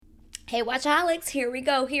Hey, Watchaholics, here we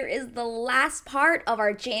go. Here is the last part of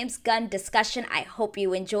our James Gunn discussion. I hope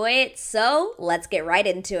you enjoy it. So let's get right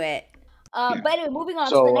into it. Yeah. But anyway, moving on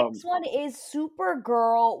to the So, next one is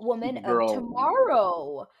Supergirl, Woman of Supergirl.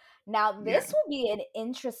 Tomorrow. Now, Yeah. this will be an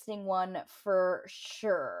interesting one for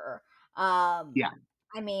sure. Um, Yeah.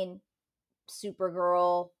 I mean,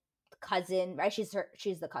 Supergirl cousin, right? She's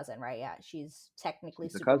the cousin, right? Yeah, she's technically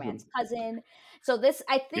She's a cousin. Superman's cousin. So this,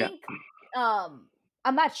 I Yeah. think,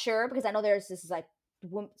 I'm not sure because I know there's this like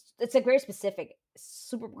it's like very specific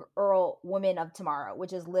Supergirl Woman of Tomorrow,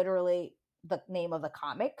 which is literally the name of the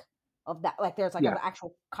comic of that. Like, there's like an Yeah.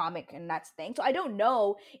 actual comic and that's thing. So I don't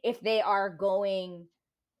know if they are going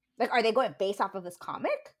like, are they going based off of this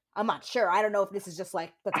comic? I'm not sure. I don't know if this is just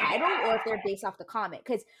like the title or if they're based off the comic.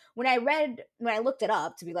 Because when I looked it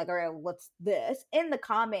up to be like, all right, what's this? In the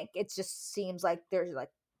comic, it just seems like there's like,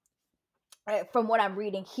 from what I'm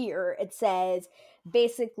reading here, it says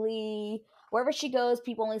basically wherever she goes,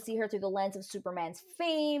 people only see her through the lens of Superman's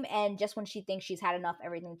fame, and just when she thinks she's had enough,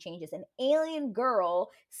 everything changes. An alien girl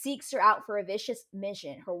seeks her out for a vicious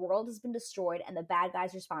mission. Her world has been destroyed, and the bad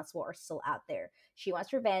guys responsible are still out there. She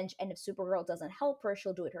wants revenge, and if Supergirl doesn't help her,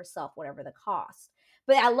 she'll do it herself, whatever the cost.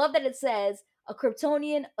 But I love that it says a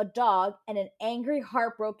Kryptonian, a dog, and an angry,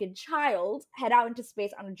 heartbroken child head out into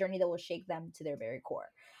space on a journey that will shake them to their very core.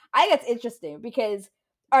 I think it's interesting because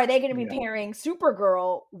are they going to be Yeah. pairing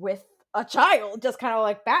Supergirl with a child, just kind of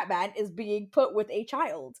like Batman is being put with a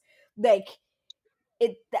child? Like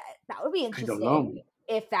that would be I don't know. interesting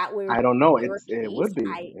if that were I don't know. were It case. would be.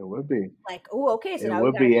 I It would be. like, oh, okay, so It now we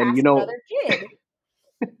would got to be. And cast another kid.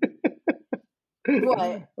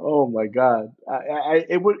 What? oh my God.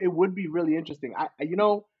 It would be really interesting. And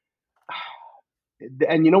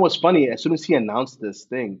you know what's funny? As soon as he announced this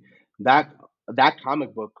thing, that that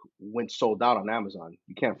comic book went sold out on Amazon.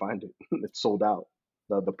 You can't find it. It's sold out.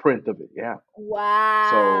 The print of it. Yeah.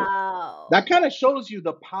 So Wow. that kind of shows you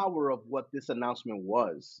the power of what this announcement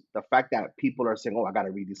was. The fact that people are saying, "Oh, I got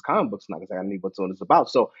to read these comic books now because I got to know what's on this about."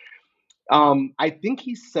 So, I think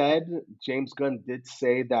he said James Gunn did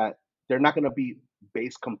say that they're not going to be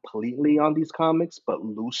based completely on these comics, but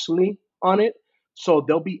loosely on it. So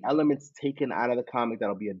there'll be elements taken out of the comic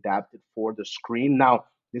that'll be adapted for the screen. Now,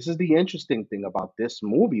 this is the interesting thing about this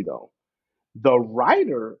movie, though. The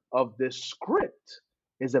writer of this script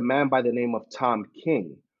is a man by the name of Tom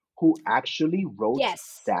King, who actually wrote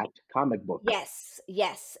Yes. that comic book. Yes.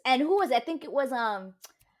 Yes. And who was it? I think it was on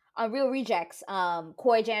Real Rejects,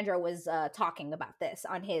 Coy Jandro was talking about this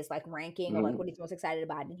on his like ranking of like Mhm, what he's most excited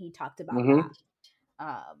about, and he talked about that.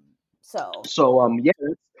 mhm. So So, yeah,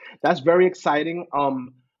 that's very exciting.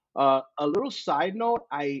 A little side note,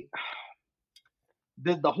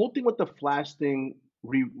 the whole thing with the Flash thing,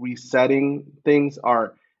 resetting things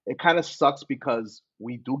are it kind of sucks because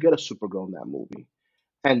we do get a Supergirl in that movie,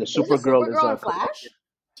 and the there's a Supergirl is Supergirl a and Flash.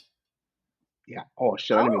 yeah. Oh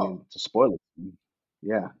shit! I didn't Oh, mean to spoil it.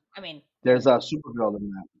 Yeah, I mean, there's a Supergirl in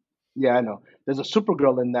that. Yeah, I know. There's a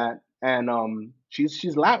Supergirl in that, and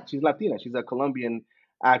she's Latina. She's a Colombian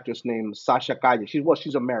actress named Sasha Calle.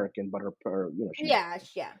 She's American, but her she's yeah,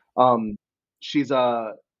 yeah. um she's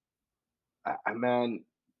a man,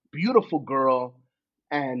 beautiful girl,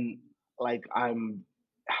 and like I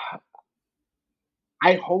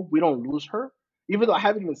hope we don't lose her, even though I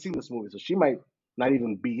haven't even seen this movie, so she might not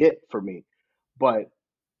even be it for me. But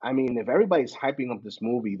I mean, if everybody's hyping up this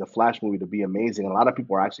movie, the Flash movie, to be amazing, and a lot of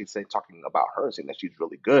people are actually talking about her, saying that she's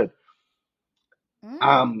really good. Mm.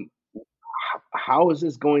 Um, how is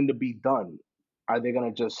this going to be done? Are they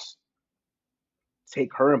gonna just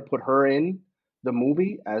take her and put her in the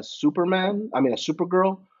movie as Superman? I mean, as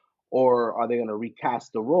Supergirl, or are they gonna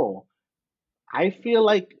recast the role? I feel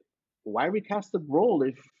like why recast the role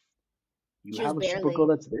if you She was have a Supergirl barely,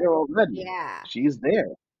 that's there already? yeah. She's there.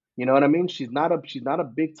 You know what I mean? She's not a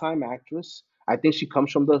big time actress. I think she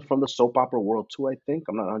comes from the soap opera world too. I think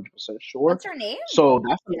I'm not 100% sure. What's her name? So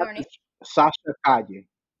that's You know her another name? Sasha Calle.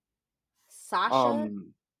 Sasha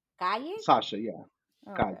Um, Gaye. Sasha, yeah,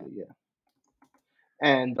 Calle, Okay, yeah.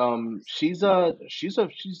 And she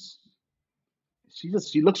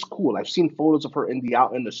looks cool. I've seen photos of her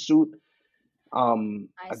out in the suit. I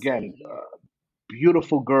see Again, here.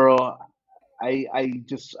 beautiful girl.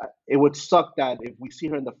 It would suck that if we see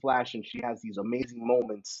her in the Flash and she has these amazing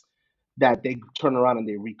moments that they turn around and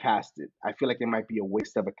they recast it. I feel like it might be a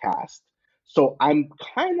waste of a cast. So I'm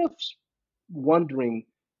kind of wondering,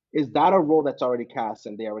 is that a role that's already cast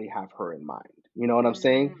and they already have her in mind? You know what I'm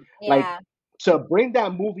saying? Like Yeah, to bring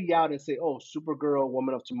that movie out and say, "Oh, Supergirl,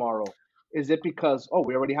 Woman of Tomorrow," is it because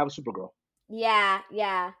we already have a Supergirl? yeah,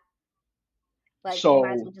 yeah. Like they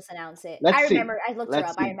might as well So just announce it. I let's see. remember I looked her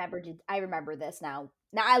Let's up. see. I remember this now.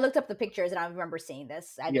 Now I looked up the pictures and I remember seeing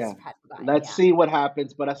this. I Yeah, just had forgotten. let's Yeah. see what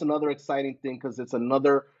happens. But that's another exciting thing because it's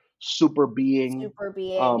another super being, Super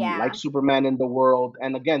being, like yeah. Superman in the world.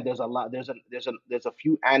 And again, there's a lot. There's a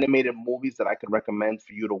few animated movies that I could recommend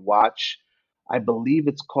for you to watch. I believe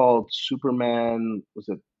it's called Superman. Was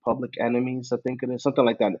it Public Enemies? I think it is something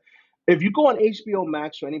like that. If you go on HBO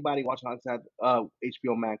Max, for anybody watching on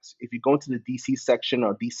HBO Max, if you go into the DC section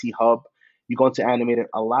or DC Hub, you go into animated.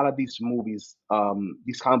 A lot of these movies,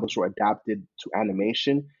 these comic books were adapted to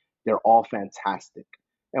animation. They're all fantastic.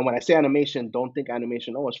 And when I say animation, don't think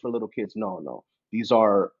animation. Oh, it's for little kids. No, no. These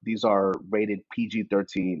are rated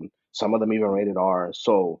PG-13. Some of them even rated R.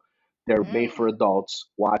 So they're made for Mm, adults.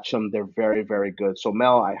 Watch them. They're very, very good. So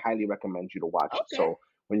Mel, I highly recommend you to watch it. okay. So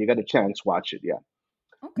when you get a chance, watch it. Yeah.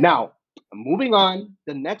 Okay. Now, moving on,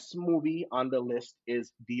 the next movie on the list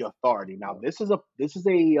is The Authority. Now, this is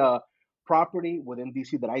a property within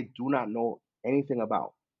DC that I do not know anything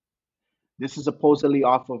about. This is supposedly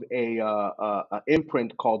off of a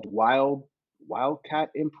imprint called Wildcat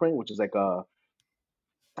imprint, which is like a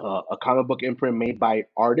comic book imprint made by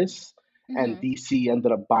artists, and Mhm. DC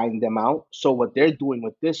ended up buying them out. So what they're doing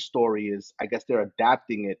with this story is, I guess they're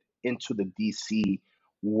adapting it into the DC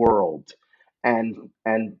world, and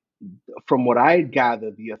from what I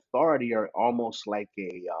gather, the Authority are almost like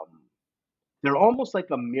they're almost like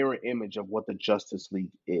a mirror image of what the Justice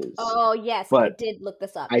League is, Oh, yes, I but did look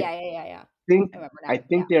this up. I Yeah, yeah, yeah, yeah. think I remember I now. Yeah.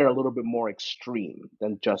 think they're a little bit more extreme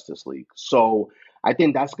than Justice League. So I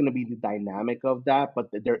think that's going to be the dynamic of that. But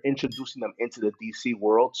they're introducing them into the DC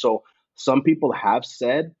world. So some people have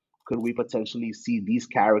said, could we potentially see these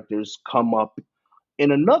characters come up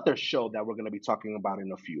in another show that we're going to be talking about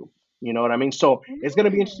in a few? You know what I mean? So it's going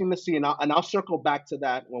to be Mm. interesting to see, and I'll circle back to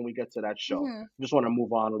that when we get to that show. Mhm. Just want to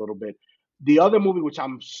move on a little bit. The other movie, which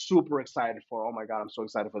I'm super excited for, oh my god, I'm so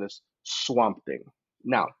excited for this, Swamp Thing.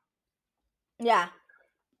 Now, Yeah,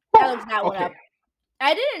 I looked that one okay, up.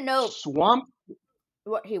 I didn't know Swamp.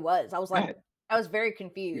 what he was. Go ahead. I was very Yeah,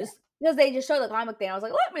 confused because they just showed the comic thing. I was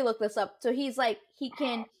like, let me look this up. So he's like, he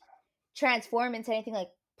can transform into anything,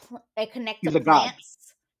 like connect to he's a god.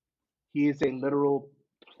 plants, He is a literal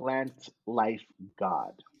plant life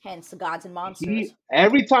god. hence the gods and monsters. He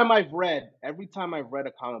every time I've read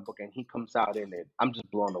a comic book and he comes out in it, I'm just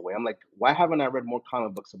blown away. I'm like, why haven't I read more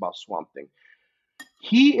comic books about Swamp Thing?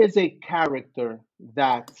 He is a character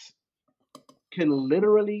that can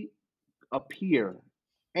literally appear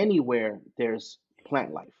anywhere there's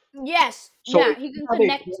plant life. Yes, So yeah, if he you can have a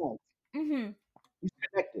connect. plant, Mhm. he's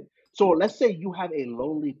connected. So let's say you have a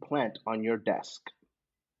lonely plant on your desk.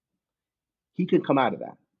 He can come out of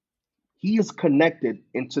that. He is connected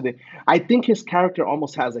into the. I think his character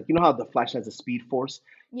almost has, like, you know how the Flash has a speed force.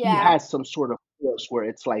 He Yeah, has some sort of force where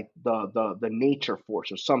it's like the nature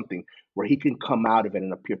force or something where he can come out of it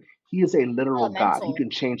and appear. He is a literal god. He elemental. can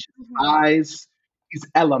change his Mhm. eyes. He's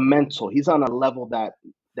elemental. He's on a level that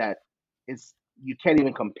is, you can't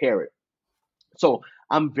even compare it. So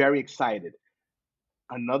I'm very excited.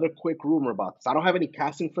 Another quick rumor about this. I don't have any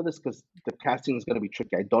casting for this because the casting is going to be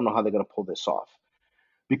tricky. I don't know how they're going to pull this off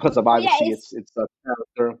because of, But yeah, obviously, it's a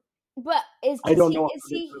character. but I don't know is how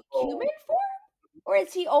they're he gonna human go. form or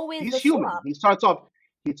is he always He's the human. swamp?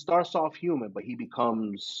 He starts off human, but he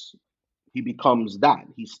becomes that.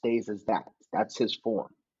 He stays as that. That's his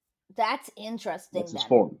form. That's That's interesting his then.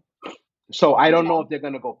 form. So I don't know Okay. if they're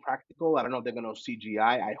gonna go practical. I don't know if they're gonna go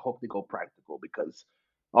CGI. I hope they go practical because,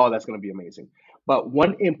 oh, that's gonna be amazing. But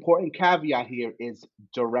one important caveat here is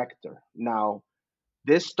director. Now,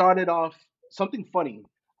 this started off something funny.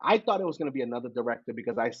 I thought it was gonna be another director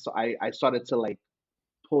because I started to like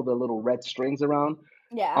pull the little red strings around.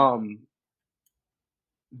 Yeah. Um,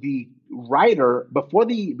 the writer, before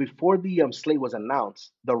the slate was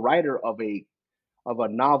announced, the writer of a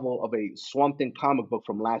novel, of a Swamp Thing comic book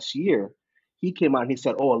from last year, he came out and he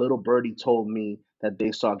said, "Oh, a little birdie told me that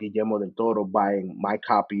they saw Guillermo del Toro buying my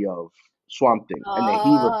copy of Swamp Thing," and then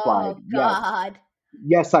he replied, Oh "Yes, God.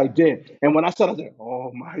 yes, I did." And when I said, I was like,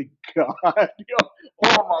 "Oh my god, yo,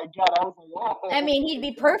 oh my god," I was like, I "Oh mean, he'd my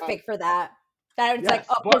be god." perfect for that. That it's like Yes,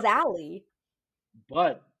 up his alley.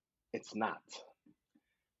 but it's not.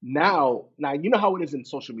 Now, you know how it is in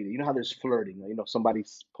social media. You know how there's flirting. Somebody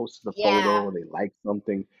posted a Yeah. photo, they like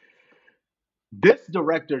something. This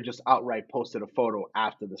director just outright posted a photo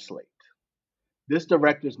after the slate. This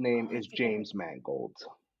director's name Oh, I is think I heard. James Mangold.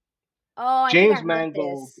 Oh, I think I James heard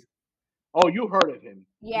Mangold. this. Oh, you heard of him?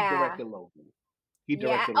 He Yeah. directed Logan. He Yeah.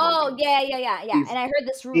 directed Oh, Logan. yeah, yeah, yeah, yeah. He's And I heard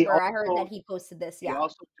this he rumor. I heard that also he posted this. he Yeah.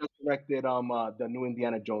 also just directed the new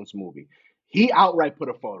Indiana Jones movie. He outright put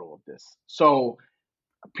a photo of this. So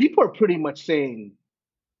people are pretty much saying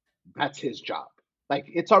that's his job. Like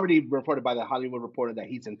it's already reported by the Hollywood Reporter that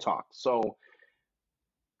he's in talks. So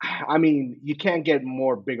I mean, you can't get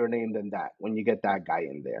more bigger name than that when you get that guy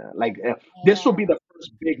in there. Like this will be Yeah. the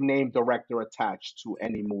first big name director attached to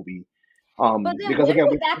any movie. But then Because when again,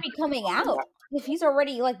 would that be coming out? If he's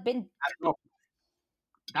already like been I don't know.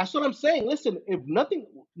 That's what I'm saying. Listen, if nothing,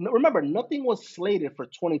 remember, nothing was slated for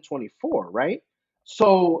 2024, right?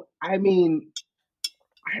 So I mean,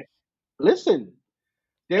 listen,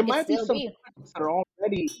 there it could might be still some be projects that are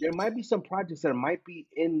already. There might be some projects that might be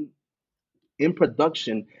in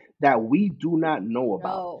production that we do not know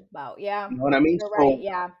about. know about. Yeah. You know what I mean? You're right. So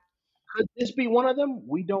Yeah. could this be one of them?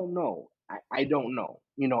 We don't know. I don't know.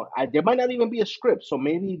 You know, there might not even be a script. So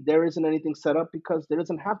maybe there isn't anything set up because there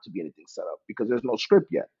doesn't have to be anything set up because there's no script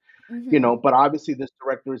yet. You Mhm. know, but obviously this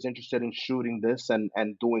director is interested in shooting this and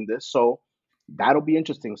doing this. So that'll be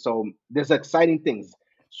interesting. So there's exciting things.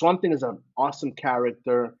 Swamp Thing is an awesome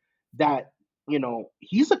character that, you know,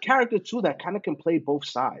 he's a character too that kind of can play both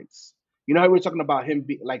sides. You know how we were talking about him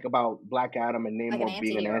like about Black Adam and Like an Namor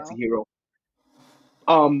being an anti-hero. anti-hero.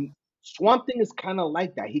 Um, Swamp Thing is kind of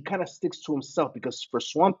like that. He kind of sticks to himself because for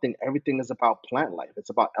Swamp Thing, everything is about plant life. It's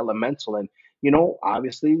about elemental, and you know,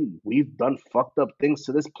 obviously, we've done fucked up things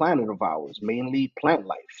to this planet of ours, mainly plant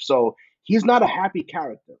life. So he's not a happy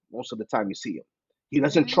character most of the time you see him. He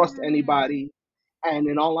doesn't trust Mm. anybody, and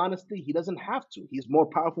in all honesty, he doesn't have to. He's more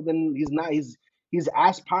powerful than he's not. He's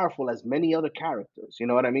as powerful as many other characters. You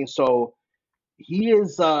know what I mean? So he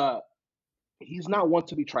is. He's not one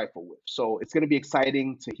to be trifled with. So it's going to be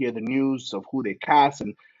exciting to hear the news of who they cast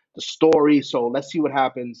and the story. So let's see what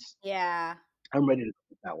happens. Yeah. I'm ready to go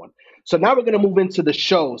with that one. So now we're going to move into the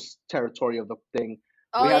shows territory of the thing.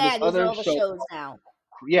 Oh We have yeah, this these are other all the show. shows now.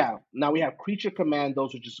 Yeah, now we have Creature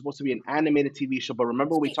Commandos, which is supposed to be an animated TV show. But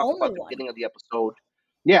remember, It's we the talked only about the one. beginning of the episode.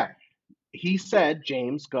 Yeah, he said,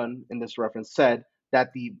 James Gunn in this reference said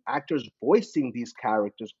that the actors voicing these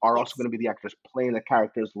characters are also Yes. going to be the actors playing the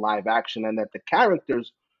characters live action, and that the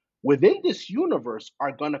characters within this universe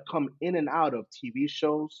are going to come in and out of TV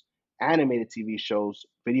shows, animated TV shows,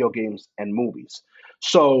 video games, and movies.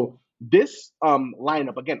 So this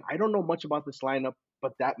lineup, again, I don't know much about this lineup,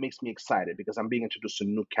 but that makes me excited because I'm being introduced to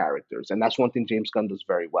new characters, and that's one thing James Gunn does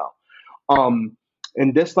very well. Um,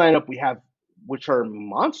 in this lineup, we have which are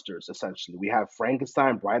monsters essentially. We have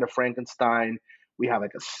Frankenstein, Bride of Frankenstein. We have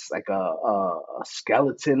like a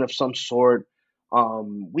skeleton of some sort.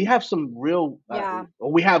 We have some real. Yeah.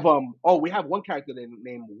 We have one character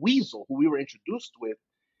named Weasel who we were introduced with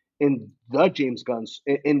in James Gunn's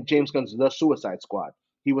The Suicide Squad.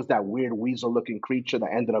 He was that weird weasel looking creature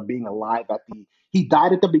that ended up being alive at the. He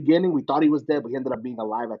died at the beginning. We thought he was dead, but he ended up being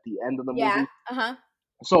alive at the end of the Yeah. movie. Uh-huh.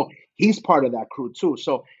 So he's part of that crew too.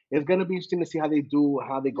 So it's gonna be interesting to see how they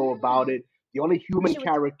go about Mm. it. The only human Especially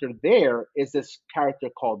with character there is this character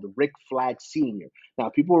called Rick Flag Sr. Now,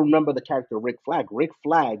 people remember the character Rick Flag. Rick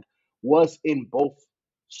Flag was in both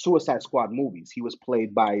Suicide Squad movies. He was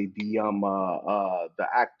played by the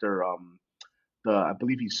actor the I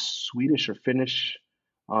believe he's Swedish or Finnish.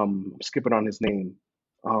 I'm skipping on his name.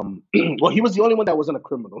 Well, he was the only one that wasn't a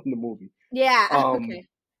criminal in the movie. yeah. Um, Okay.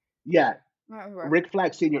 yeah, I remember. Rick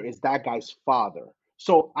Flag Sr. is that guy's father.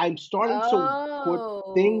 So I'm starting to put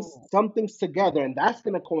Oh. some things together, and that's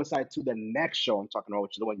going to coincide to the next show I'm talking about,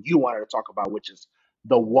 which is the one you wanted to talk about, which is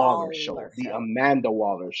the Waller Show, Waller the show. Amanda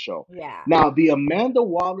Waller Show. Yeah. Now, the Amanda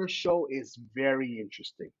Waller Show is very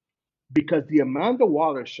interesting because the Amanda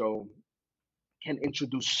Waller Show can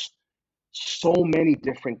introduce so many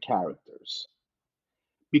different characters.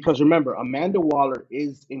 Because remember, Amanda Waller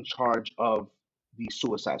is in charge of the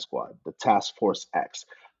Suicide Squad, the Task Force X,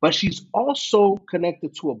 but she's also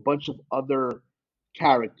connected to a bunch of other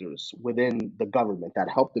characters within the government that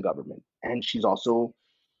help the government, and she's also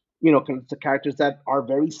to characters that are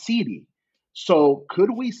very seedy. So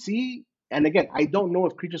could we see? And again, I don't know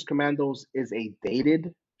if Creatures Commandos is a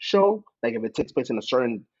dated show, like if it takes place in a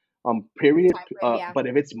certain period. Time frame. Yeah. But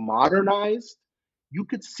if it's modernized, you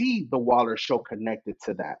could see the Waller show connected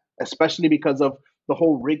to that, especially because of the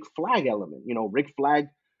whole Rick Flag element. You know, Rick Flag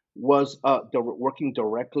was working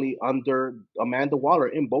directly under Amanda Waller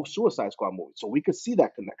in both Suicide Squad movies, so we could see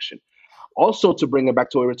that connection. Also, to bring it back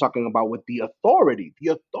to what we were talking about with the Authority,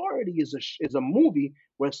 the Authority is a movie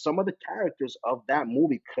where some of the characters of that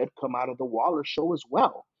movie could come out of the Waller show as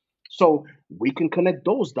well. So we can connect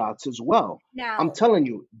those dots as well. I'm Now, telling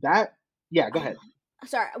you that. Yeah, go ahead.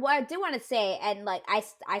 sorry. What I do want to say, and like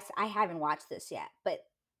I haven't watched this yet, but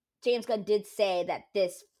James Gunn did say that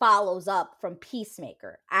this follows up from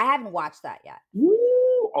Peacemaker. I haven't watched that yet.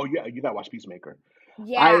 Woo! Oh yeah, you gotta watch Peacemaker.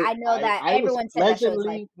 Yeah, I I know I that I was everyone said that show is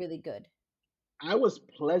like pleasantly really good. I was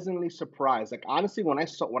pleasantly surprised. Like honestly, when I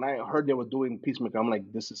heard they were doing Peacemaker, I'm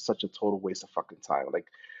like, this is such a total waste of fucking time. Like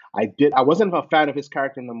I wasn't a fan of his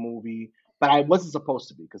character in the movie, but I wasn't supposed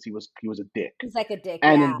to be because he was a dick. He's like a dick,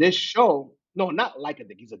 And yeah. in this show, no, not like a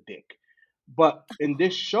dick, he's a dick. But in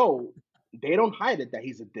this show, they don't hide it that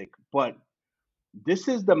he's a dick. But this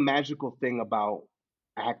is the magical thing about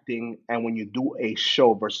acting and when you do a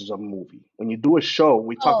show versus a movie. When you do a show,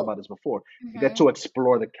 we talked Oh, about this before, you get mhm. to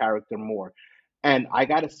explore the character more. And I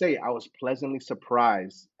gotta say, I was pleasantly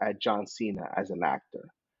surprised at John Cena as an actor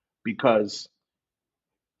because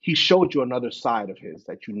he showed you another side of his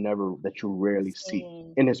that you rarely see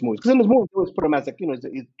Same. in his movies. Because in his movies, they always put him as like,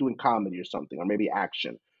 he's doing comedy or something, or maybe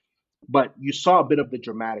action. But you saw a bit of the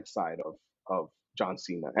dramatic side of John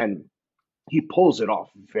Cena. And he pulls it off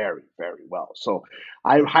very, very well. So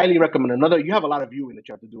I highly recommend another. You have a lot of viewing that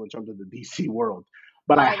you have to do in terms of the DC world,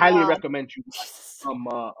 but I I highly know. recommend you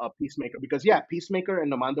watch a Peacemaker because yeah, Peacemaker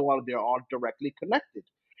and Amanda Waller they're all directly connected,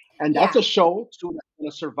 and that's Yeah, a show too that's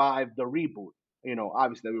going to survive the reboot.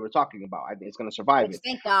 Obviously that we were talking about. I think it's going to survive which it.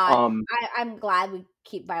 thank God. Um, I'm glad we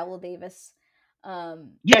keep Viola Davis.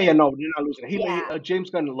 Um, Yeah, yeah, no, you're not losing it. yeah, James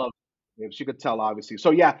Gunn loves him. She could tell, obviously.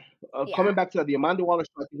 So yeah, yeah, coming back to that, the Amanda Waller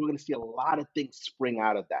show, I think we're going to see a lot of things spring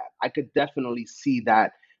out of that. I could definitely see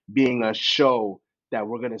that being a show that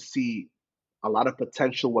we're going to see a lot of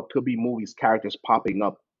potential, what could be movies, characters popping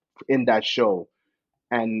up in that show,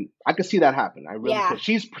 and I could see that happen. I really yeah. could.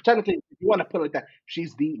 She's technically, if you want to put it like that,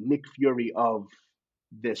 she's the Nick Fury of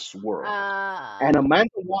this world. Uh, And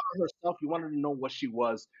Amanda Waller herself, you wanted to know what she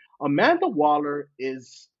was. Amanda Waller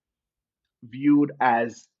is viewed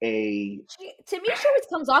as a to me, she always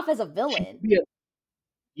comes off as a she villain. could be a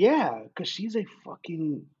yeah, because she's a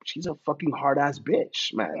fucking hard ass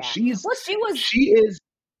bitch, man. Yeah. Well, She is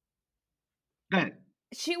man,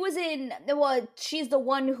 she was in well, she's the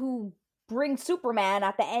one who brings Superman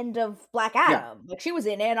at the end of Black yeah, Adam. Like she was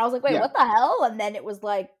in it, and I was like, wait, yeah, what the hell? And then it was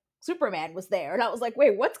like Superman was there, and I was like,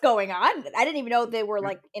 wait, what's going on? I didn't even know they were yeah,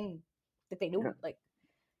 like in that they knew yeah, like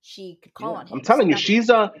she could call yeah. on I'm him. So telling you, that was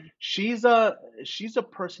interesting. she's a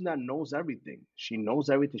person that knows everything. She knows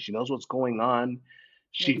everything. She knows what's going on.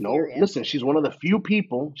 Nick Fury. Listen, she's one of the few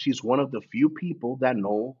people that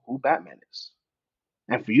know who Batman is.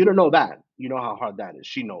 And for you to know that, you know how hard that is.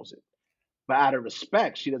 She knows it. But out of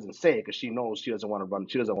respect, she doesn't say it because she knows she doesn't want to run.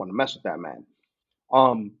 She doesn't want to mess with that man.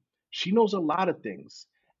 Um, she knows a lot of things,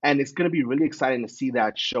 and it's going to be really exciting to see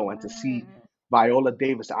that show and to see Mm, Viola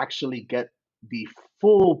Davis actually get the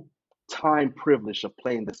full time privilege of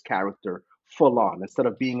playing this character full on instead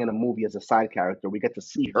of being in a movie as a side character. We get to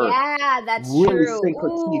see her yeah, that's really true. sink her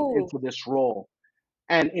teeth Ooh, into this role.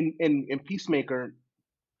 And in Peacemaker,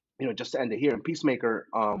 just to end it here, in Peacemaker,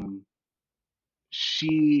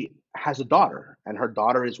 she has a daughter, and her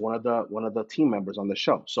daughter is one of the team members on the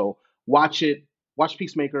show. So watch it, watch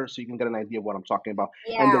Peacemaker, so you can get an idea of what I'm talking about.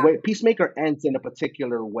 And the yeah. way Peacemaker ends in a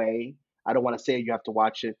particular way, I don't want to say you have to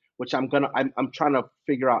watch it, which I'm trying to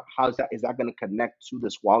figure out how is that gonna connect to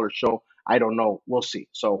this Waller show. I don't know. We'll see.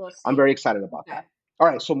 So We'll I'm see. very excited about that. Okay. All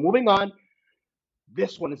right, so moving on.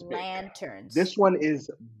 This one is big. Lanterns. This one is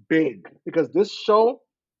big because this show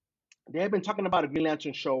they have been talking about a Green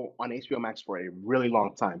Lantern show on HBO Max for a really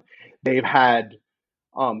long time. They've had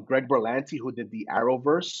Greg Berlanti, who did the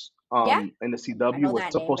Arrowverse Yeah, in the I CW, know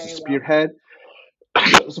that name very well.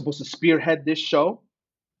 was supposed to spearhead this show,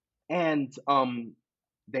 and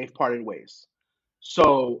they've parted ways.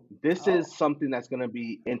 So this Oh, is something that's going to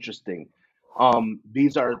be interesting.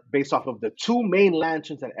 These are based off of the two main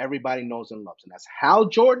lanterns that everybody knows and loves, and that's Hal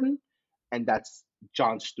Jordan and that's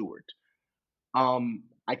John Stewart.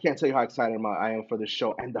 I can't tell you how excited I am for this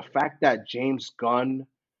show, and the fact that James Gunn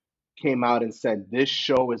came out and said this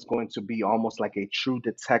show is going to be almost like a true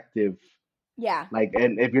detective. yeah. Like,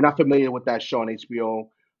 and if you're not familiar with that show on HBO,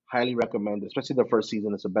 highly recommend it. Especially the first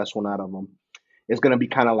season; it's the best one out of them. It's going to be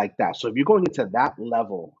kind of like that. So if you're going into that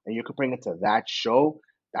level and you're comparing it to that show,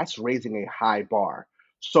 that's raising a high bar.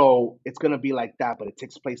 So it's going to be like that, but it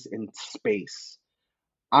takes place in space.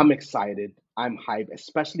 I'm excited. I'm hyped,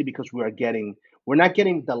 especially because we're not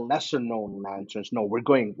getting the lesser known lanterns. No, we're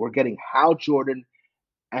getting Hal Jordan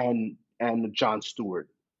and John Stewart.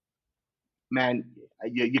 Man,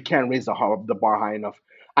 you can't raise the bar high enough.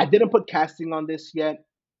 I didn't put casting on this yet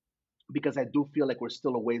because I do feel like we're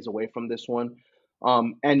still a ways away from this one.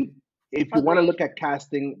 And if you want to Agreed. look at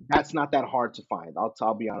casting, that's not that hard to find.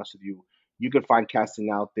 I'll be honest with you. You could find casting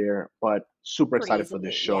out there, but super Pretty excited for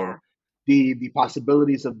this easily. Yeah. show. The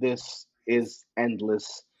possibilities of this is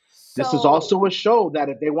endless. This is So also a show that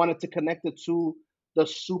if they wanted to connect it to the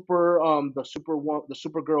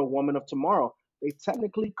Supergirl Woman of Tomorrow, they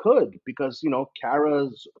technically could because Kara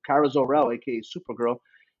Zor-El, aka Supergirl,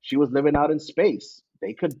 she was living out in space.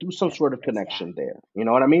 They could do some Yeah, sort of space, yeah. connection there. You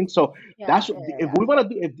know what I mean? So Yeah, that's yeah, yeah, if yeah. we want to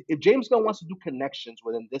do if James Gunn wants to do connections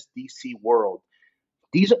within this DC world,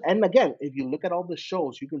 these are, and again, if you look at all the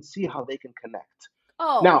shows, you can see how they can connect.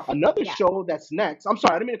 Oh, Now, another yeah. show that's next. I'm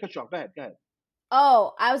sorry, I didn't mean to cut you off. Go ahead. Go ahead.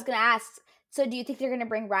 Oh, I was gonna ask. So, do you think they're gonna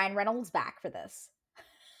bring Ryan Reynolds back for this?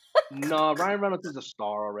 No, Ryan Reynolds is a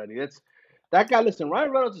star already. It's that guy. Listen,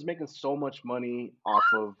 Ryan Reynolds is making so much money off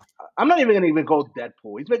of. I'm not even gonna even go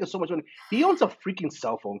Deadpool. He's making so much money. He owns a freaking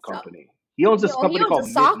cell phone So, company. He owns this he company owns a called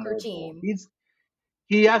Mint soccer Mobile. team.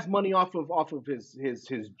 He has money off of his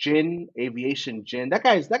gin aviation gin. That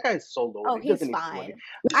guy's so Oh, loaded. He he's doesn't need the money.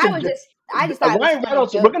 fine. Listen, I just thought it was a Ryan funny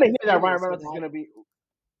Reynolds. We're joke gonna hear because that he Ryan was so Reynolds is bad. gonna be.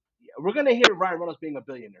 We're gonna hear Ryan Reynolds being a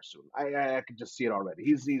billionaire soon. I could just see it already.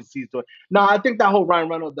 He's doing. No, I think that whole Ryan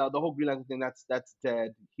Reynolds, the whole Green Lantern thing, that's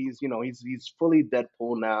dead. He's fully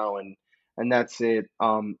Deadpool now, and that's it.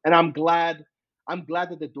 And I'm glad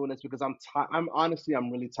that they're doing this because I'm honestly I'm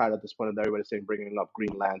really tired at this point of everybody saying bringing up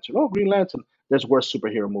Green Lantern. Oh, Green Lantern. There's worse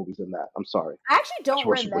superhero movies than that. I'm sorry. I actually There's don't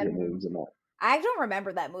worse superhero remember. movies than that. I don't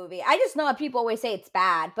remember that movie. I just know that people always say it's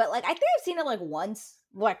bad, but like I think I've seen it like once,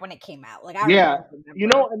 like when it came out. Like I don't Yeah, even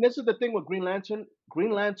remember. and this is the thing with Green Lantern.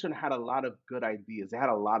 Green Lantern had a lot of good ideas. They had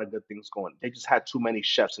a lot of good things going. They just had too many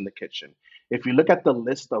chefs in the kitchen. If you look at the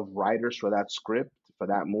list of writers for that script for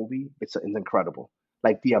that movie, it's incredible.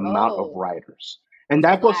 Like the amount of Oh, writers, and so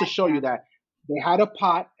that goes to glad. show Yeah. you that they had a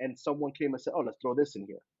pot and someone came and said, "Oh, let's throw this in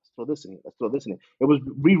here. Let's throw this in here. Let's throw this in here." It was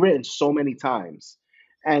rewritten so many times,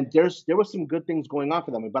 and there was some good things going on for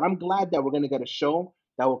them. But I'm glad that we're gonna get a show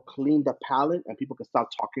that will clean the palette and people can stop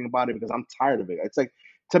talking about it because I'm tired of it. It's like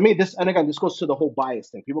to me this, and again this goes to the whole bias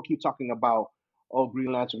thing. People keep talking about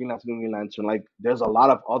Green Lantern, Green Lantern, Green Lantern. Like there's a lot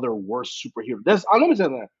of other worse superheroes. I'm gonna say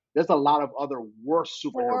that there's a lot of other worse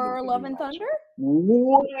superhero movies For than Love Green and Thunder? Lantern.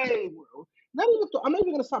 Way. Not even. I'm not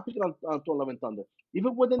even gonna stop picking on Thor: Love and Thunder.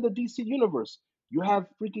 Even within the DC universe, you have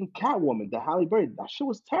freaking Catwoman, the Halle Berry. That shit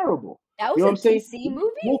was terrible. That You was know what a I'm saying? DC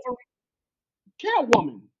movie? Wolverine,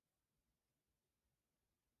 Catwoman.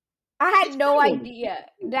 I had It's no Catwoman. idea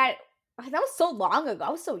that was so long ago. I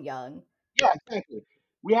was so young. Yeah, exactly.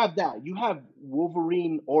 We have that. You have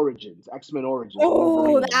Wolverine Origins, X-Men Origins, Oh,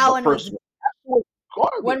 Wolverine, that the one first was one. That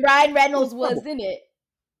was when garbage. Ryan It was Reynolds was terrible. in it.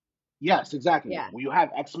 Yes, exactly. Yeah. Well, you have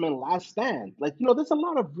X-Men Last Stand. Like, there's a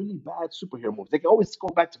lot of really bad superhero movies. They can always go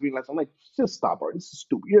back to Green Lantern. I'm like, just stop, already. This is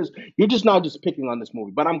stupid. You're just now just picking on this movie.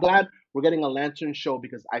 But I'm glad we're getting a Lantern show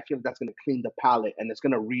because I feel that's going to clean the palette and it's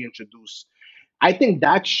going to reintroduce. I think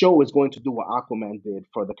that show is going to do what Aquaman did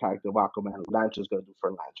for the character of Aquaman. Lantern's going to do for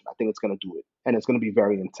Lantern. I think it's going to do it, and it's going to be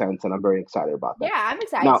very intense, and I'm very excited about that. Yeah, I'm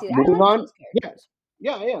excited to Now, see that. I moving like on. those Yeah, characters.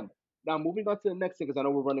 yeah, I am. Now, moving on to the next thing because I know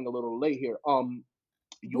we're running a little late here.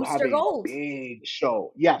 You have Booster a Gold. big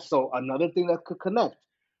show. Yeah, so another thing that could connect.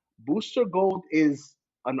 Booster Gold is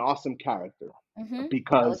an awesome character I looked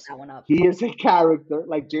because that one up. he is a character,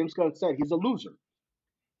 like James Gunn said, he's a loser.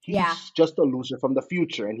 Yeah. He's just a loser from the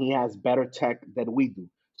future and he has better tech than we do.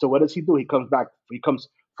 So what does he do? He comes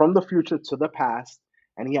from the future to the past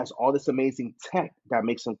and he has all this amazing tech that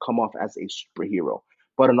makes him come off as a superhero.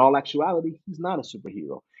 But in all actuality, he's not a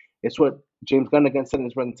superhero. It's what James Gunn again said in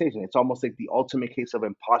his presentation. It's almost like the ultimate case of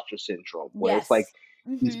imposter syndrome, where it's like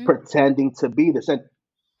Yes. he's Mhm. pretending to be this. And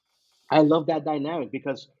I love that dynamic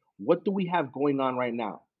because what do we have going on right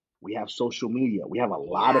now? We have social media. We have a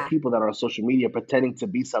lot of Yeah. people that are on social media pretending to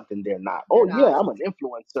be something they're not. They're Oh, not. yeah, I'm an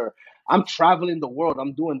influencer. I'm traveling the world.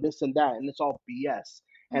 I'm doing this and that. And it's all BS.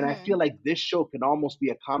 And I feel Mhm. like this show can almost be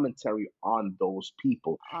a commentary on those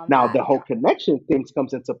people. On Now, that, the whole yeah. connection things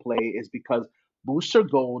comes into play is because Booster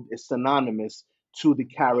Gold is synonymous to the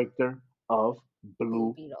character of Blue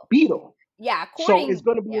Blue Beetle. Beetle. Yeah, So it's according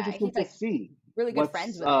going to be yeah, interesting he's to like see really good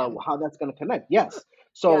friends what's with him. how that's going to connect. Yes. Yeah.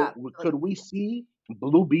 So could we see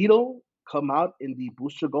Blue Beetle come out in the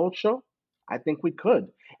Booster Gold show? I think we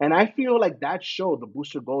could, and I feel like that show, the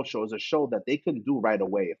Booster Gold show, is a show that they can do right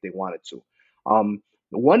away if they wanted to.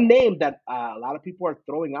 One name that a lot of people are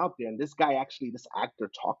throwing out there, and this actor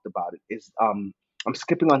talked about it, is I'm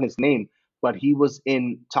skipping on his name, but he was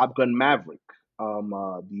in Top Gun Maverick,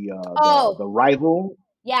 the Oh, rival.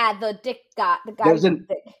 yeah, the guy There's who's an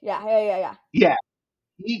thick. Yeah, yeah, yeah, yeah. Yeah,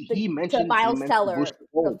 he The he to mentioned he Miles mentioned Teller, Booster the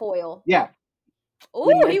Gold. foil. Yeah, he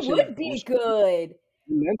Oh, he mentioned would be Booster. good.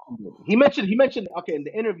 He mentioned it. He mentioned okay in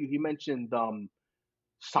the interview. He mentioned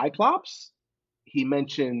Cyclops. He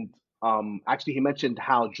mentioned actually he mentioned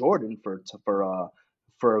Hal Jordan for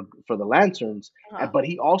the Lanterns, Uh-huh. but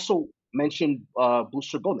he also mentioned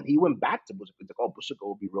Booster Gold, and he went back to Booster. He's like, "Oh, Booster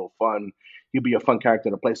Gold would be real fun. He'd be a fun character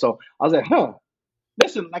to play." So I was like, "Huh."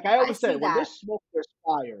 Listen, like I I always see said, when that. there's smoke, there's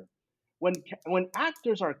fire. When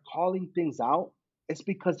actors are calling things out, it's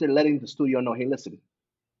because they're letting the studio know, "Hey, listen,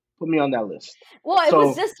 put me on that list." Well, it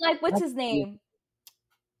was So just like what's that's his name?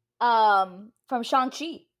 From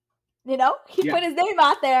Shang-Chi. You know? He yeah, put his name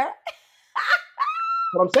out there.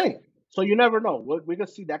 what I'm saying. So you never know. We're gonna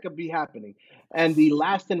see that could be happening. And the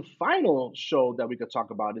last and final show that we could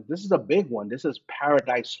talk about is this is a big one. This is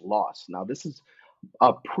Paradise Lost. Now this is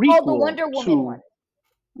a Oh, the prequel Wonder Woman one. to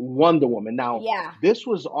Wonder Woman. Now, Yeah. this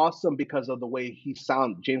was awesome because of the way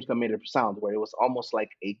James Gunn made it sound, where it was almost like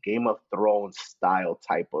a Game of Thrones style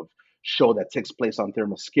type of show that takes place on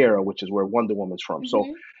Themyscira, which is where Wonder Woman's from. So,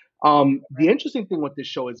 Mhm. the interesting thing with this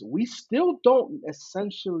show is we still don't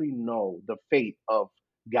essentially know the fate of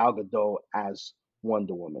Gal Gadot as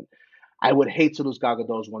Wonder Woman. I would hate to lose Gal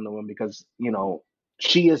Gadot's Wonder Woman because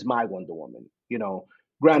she is my Wonder Woman.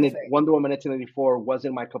 Granted, Perfect. Wonder Woman 1984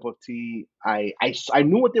 wasn't my cup of tea. I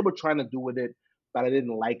knew what they were trying to do with it, but I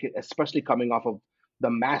didn't like it, especially coming off of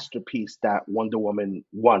the masterpiece that Wonder Woman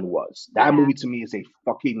 1 was. That Yeah. movie to me is a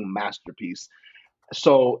fucking masterpiece.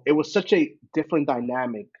 So it was such a different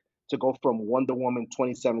dynamic to go from Wonder Woman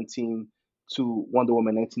 2017 to Wonder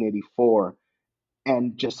Woman 1984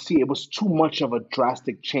 and just see it was too much of a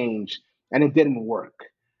drastic change and it didn't work.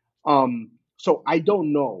 So I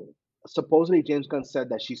don't know. Supposedly James Gunn said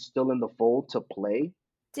that she's still in the fold to play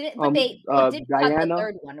Didn't but they did cut the Diana.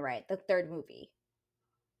 third one, right? The third movie.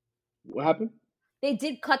 What happened? They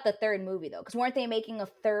did cut the third movie though, because weren't they making a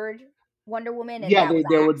third Wonder Woman and Yeah, that they was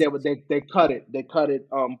they were they were axed? they cut it. They cut it.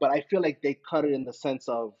 But I feel like they cut it in the sense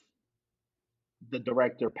of the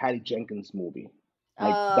director Patty Jenkins movie,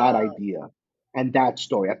 like that Oh, idea and that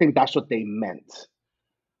story. I think that's what they meant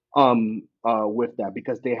with that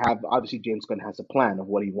because they have obviously James Gunn has a plan of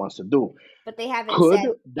what he wants to do. but they haven't Could said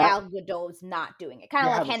that Gal Gadot's not doing it. Kind they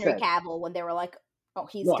of like haven't Henry said? Cavill when they were like, "Oh,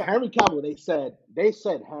 he's No, done." Henry Cavill. They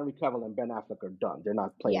said Henry Cavill and Ben Affleck are done. They're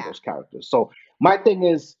not playing Yeah, those characters. So my thing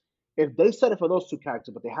is, if they said it for those two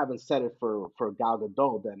characters, but they haven't said it for Gal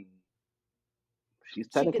Gadot, then she's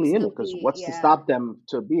she could technically in it. still Because be. what's to Yeah, stop them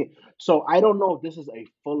to be? So I don't know if this is a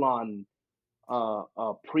full on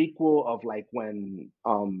a prequel of like when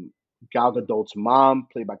Gal Gadot's mom,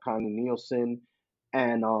 played by Connie Nielsen,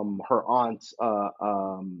 and her aunt,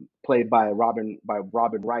 played by Robin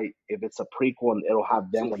Wright. If it's a prequel and it'll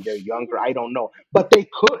have them when they're younger, I don't know, but they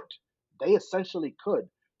could. They essentially could.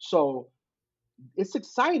 So it's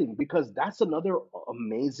exciting because that's another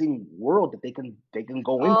amazing world that they can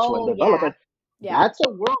go into and oh develop. yeah, And yeah. that's a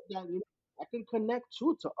world that that can connect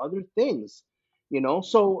to other things.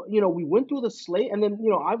 So we went through the slate, and then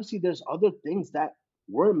obviously there's other things that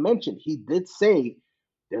were mentioned. He did say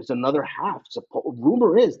there's another half. So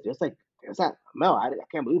rumor is there's that Mel. I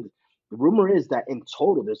can't believe it. The rumor is that in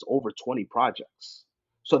total there's over 20 projects.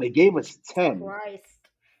 So they gave us Jesus 10. Christ.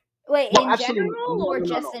 Wait, Well, in actually, general no, or no,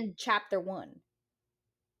 no, just no. in chapter one?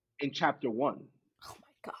 In chapter one. Oh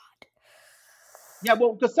my god. Yeah,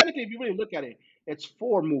 well, because technically, if you really look at it, it's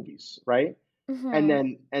four movies, right? And Hmm.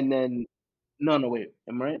 then no, no, wait,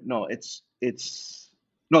 am I right? No, it's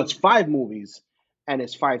no, it's five movies and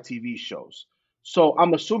it's five TV shows. So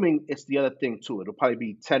I'm assuming it's the other thing too. It'll probably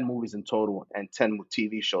be 10 movies in total and 10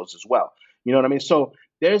 TV shows as well. You know what I mean? So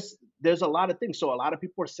there's a lot of things. So a lot of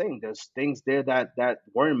people are saying there's things there that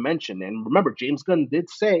weren't mentioned. And remember, James Gunn did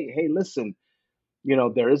say, "Hey, listen,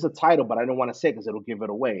 there is a title, but I don't want to say because it'll give it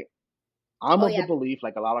away." I'm Oh of the yeah, belief,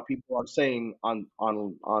 like a lot of people are saying on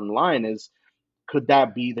online, is could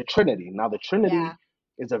that be the Trinity? Now, the yeah. Trinity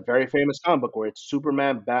is a very famous comic book where it's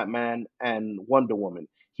Superman, Batman, and Wonder Woman.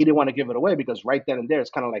 He didn't want to give it away because right then and there, it's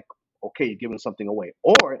kind of like, okay, you're giving something away,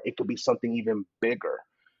 or it could be something even bigger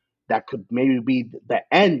that could maybe be the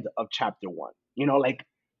end of chapter one. Like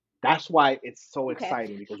that's why it's so Okay.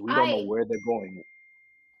 exciting because we don't know I where they're going.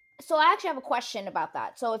 so I actually have a question about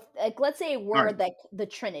that. So if like let's say All we're right. like the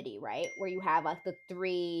Trinity, right? Where you have like the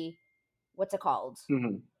three what's it called?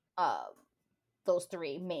 Hmm. Um those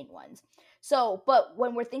three main ones. So, but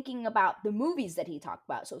when we're thinking about the movies that he talked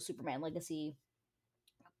about, so Superman Legacy,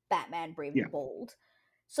 Batman Brave Yeah. and Bold.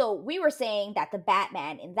 So we were saying that the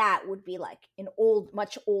Batman in that would be like an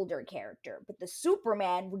much older character, but the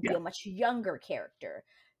Superman would be Yeah. a much younger character.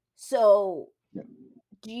 So Yeah.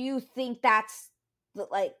 do you think that's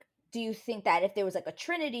like do you think that if there was like a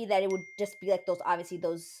trinity that it would just be like those obviously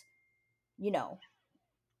those you know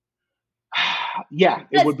Yeah.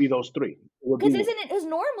 It because would be those three. It would because be. isn't it because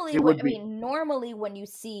normally It when would I be. mean normally when you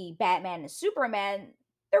see Batman and Superman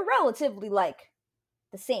they're relatively like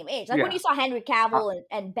the same age. Like when Yeah. you saw Henry Uh, Cavill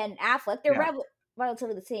and Ben Affleck, they're yeah.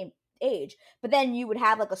 relatively the same age. But then you would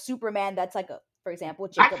have like a Superman that's like a, for example,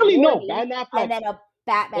 Jacob Actually, no. Elordi, and then a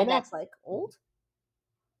Ben Batman Aff, that's like old.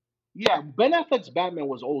 yeah, Ben Affleck's Batman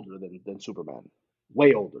was older than Superman.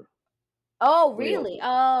 Way older. Oh, Way really? older.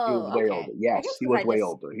 He was Oh, way okay. older. I Yes, guess he because was I way just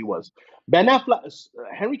older. He was. Ben Affleck,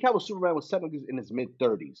 Henry Cavill Superman was set in his mid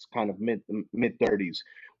 30s, kind of mid 30s,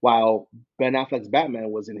 while Ben Affleck's Batman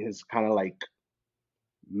was in his kind of like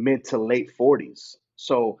mid to late 40s.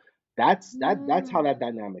 So that's how that mm,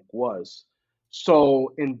 dynamic was.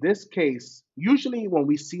 So in this case, usually when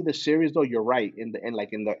we see the series, though, you're right in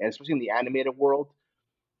the especially in the animated world,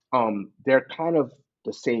 they're kind of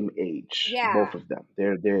the same age, yeah, both of them.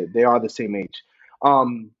 They are the same age.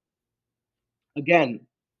 Um, again,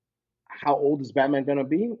 how old is Batman gonna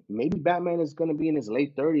be? Maybe Batman is gonna be in his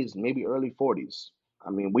late 30s, maybe early 40s. I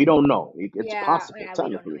mean, we don't know. It's possible, yeah. We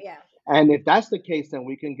don't know. technically. Yeah, And if that's the case, then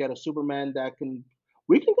we can get a Superman that can.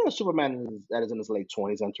 We can get a Superman that is in his late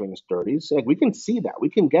 20s, entering his 30s. Like we can see that. We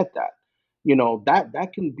can get that.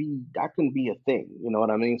 That can be a thing. You know what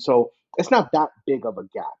I mean? So it's not that big of a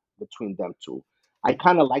gap between them two. I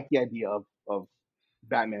kind of like the idea of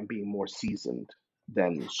Batman being more seasoned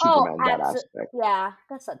than oh, Superman in that absolutely. aspect. Yeah,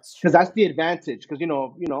 that's Because that's true. the advantage. Because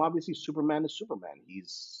obviously Superman is Superman.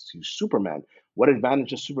 He's Superman. What advantage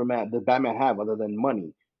does Batman have other than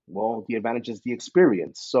money? Well, the advantage is the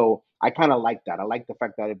experience. So I kind of like that. I like the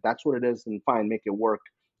fact that if that's what it is, then fine, make it work.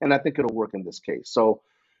 And I think it'll work in this case. So,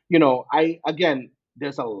 I again,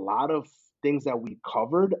 there's a lot of things that we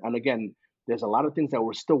covered, and again, there's a lot of things that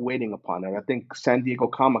we're still waiting upon. And I think San Diego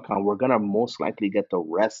Comic Con, we're gonna most likely get the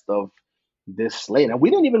rest of this slate. And we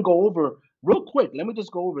didn't even go over real quick. Let me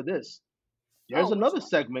just go over this. Oh, There's which another one?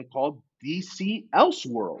 segment called DC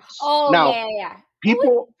Elseworlds. Oh, Now, yeah.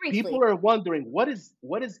 Well, people briefly. are wondering what is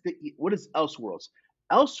Elseworlds?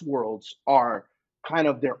 Elseworlds are kind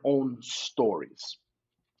of their own stories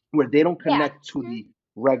where they don't Yeah. connect to the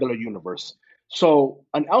regular universe. So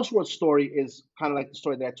an Elseworld story is kind of like the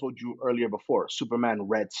story that I told you earlier before, Superman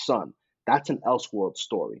Red Sun. That's an Elseworld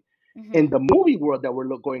story. In Mm-hmm. the movie world that we're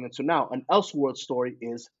going into now, an Elseworld story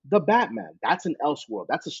is the Batman. That's an Elseworld.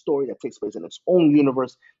 That's a story that takes place in its own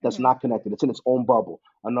universe that's Mm-hmm. not connected. It's in its own bubble.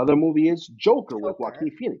 Another movie is Joker with Joker.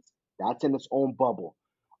 Joaquin Phoenix. That's in its own bubble.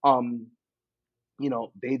 Um,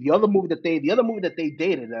 the other movie that they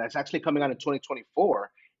dated that's actually coming out in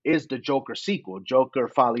 2024 is the Joker sequel, Joker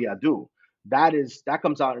Folie à Deux. That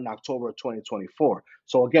comes out in October of 2024.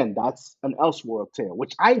 So again, that's an Elseworld tale,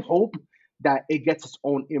 which I hope that it gets its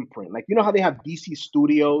own imprint. Like how they have DC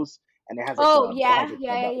Studios and it has like Oh, the yeah.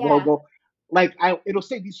 logo. Like it'll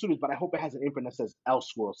say DC Studios, but I hope it has an imprint that says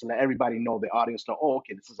Elseworld, so let everybody know, the audience know. Oh,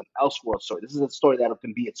 okay, this is an Elseworld story. This is a story that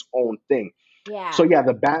can be its own thing. So Yeah. yeah,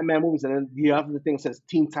 the Batman movies, and then the other thing says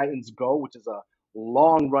Teen Titans Go, which is a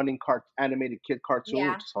long running animated kid cartoon,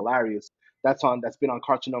 which Yeah. is hilarious. That's been on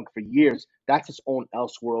Cartoon Network for years. That's its own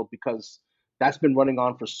Elseworld because that's been running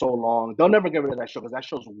on for so long. They'll never get rid of that show because that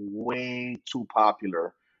show's way too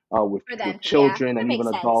popular For with them to, yeah. children That and even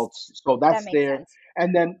makes sense. adults. So That that's makes there. sense.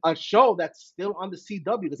 And then a show that's still on the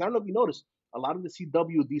CW, because I don't know if you noticed, a lot of the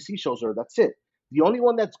CW DC shows are that's it. The only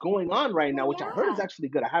one that's going on right Oh, now, which I heard is yeah. actually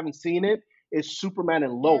good, I haven't seen it, is Superman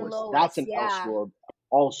and And Lois. That's Lois, an yeah. Elseworld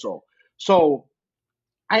also. So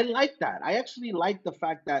I like that. I actually like the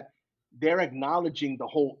fact that they're acknowledging the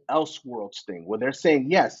whole Elseworlds thing, where they're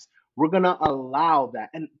saying, yes, we're going to allow that.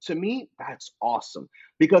 And to me, that's awesome.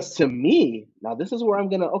 Because to me, now this is where I'm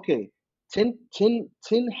going to, okay, tin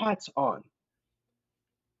hats on.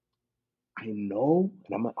 I know,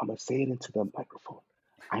 and I'm going to say it into the microphone.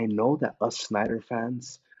 I know that us Snyder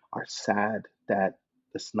fans are sad that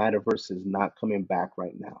the Snyderverse is not coming back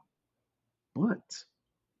right now. But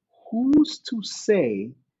who's to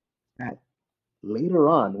say that later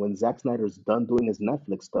on, when Zack Snyder's done doing his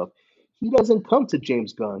Netflix stuff, he doesn't come to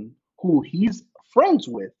James Gunn, who he's friends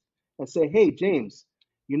with, and say, "Hey, James,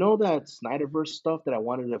 you know that Snyderverse stuff that I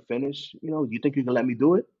wanted to finish? You think you can let me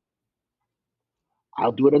do it?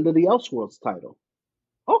 I'll do it under the Elseworlds title."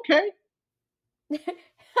 Okay.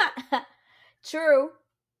 True.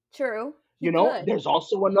 True. He could. There's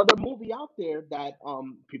also another movie out there that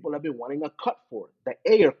people have been wanting a cut for, the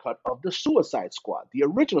Ayer cut of the Suicide Squad, the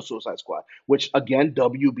original Suicide Squad, which again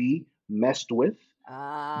WB messed with.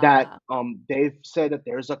 That Ah. they've said that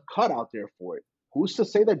there's a cut out there for it. Who's to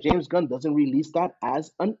say that James Gunn doesn't release that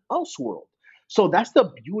as an Elseworld? So that's the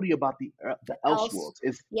beauty about the Else. Elseworlds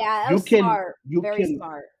is Yeah, that you was can smart. you Very can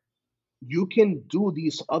smart. you can do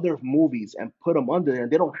these other movies and put them under there,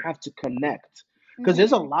 and they don't have to connect. Because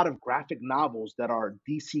there's a Mm-hmm. lot of graphic novels that are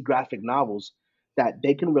DC graphic novels that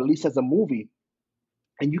they can release as a movie,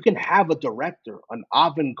 and you can have a director, an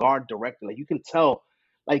avant-garde director. Like you can tell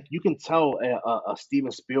a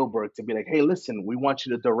Steven Spielberg to be like, hey, listen, we want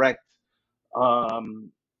you to direct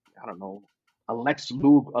um I don't know, a Lex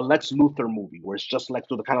Luthor movie where it's just Lex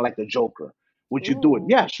Luthor, kind of like the Joker. Would you do it? Ooh.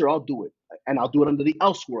 Yeah, sure, I'll do it, and I'll do it under the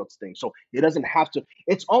Elseworlds thing. So it doesn't have to.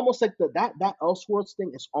 It's almost like that Elseworlds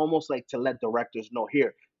thing is almost like to let directors know,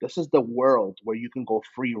 here, this is the world where you can go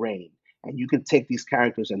free reign and you can take these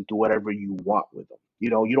characters and do whatever you want with them. You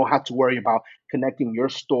don't have to worry about connecting your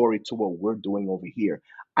story to what we're doing over here.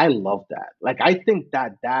 I love that. Like I think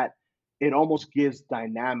that it almost gives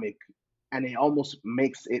dynamic, and it almost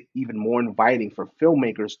makes it even more inviting for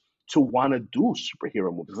filmmakers to want to do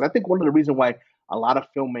superhero movies. I think one of the reasons why a lot of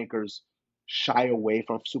filmmakers shy away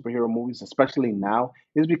from superhero movies, especially now,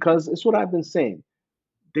 is because it's what I've been saying.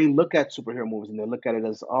 They look at superhero movies and they look at it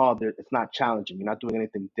as, oh, it's not challenging. You're not doing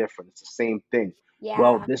anything different. It's the same thing.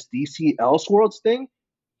 Well, Yeah. this DC Elseworlds thing,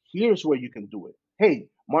 here's where you can do it. Hey,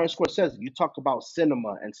 Martin Scorsese, you talk about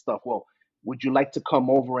cinema and stuff. Well, would you like to come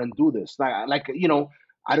over and do this?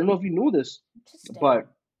 I don't know if you knew this, Interesting. but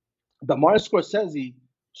the Martin Scorsese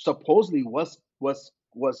supposedly was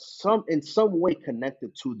some in some way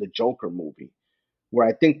connected to the Joker movie, where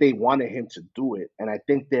I think they wanted him to do it, and I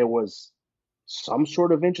think there was some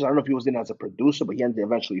sort of interest. I don't know if he was in as a producer, but he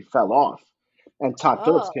eventually fell off, and Todd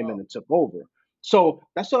Phillips came in Oh. and took over. So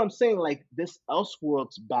that's what I'm saying. Like this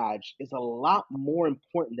Elseworlds badge is a lot more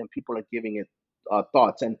important than people are giving it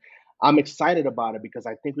thoughts, and I'm excited about it because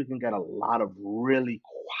I think we can get a lot of really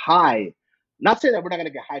high. Not saying that we're not going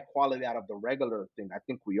to get high quality out of the regular thing. I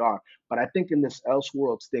think we are, but I think in this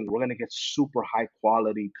Elseworlds thing, we're going to get super high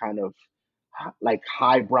quality kind of like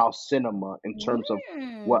highbrow cinema in terms of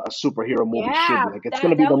Mm. what a superhero movie should Yeah, be. Like that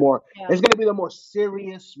would, yeah, it's gonna be the more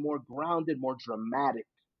serious, more grounded, more dramatic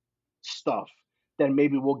stuff than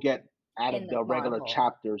maybe we'll get out in of the the regular Marvel.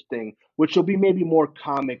 chapters thing, which will be maybe more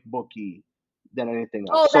comic booky than anything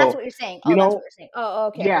Oh, else. that's So, what you're saying. you Oh, that's what know, you're saying. Oh,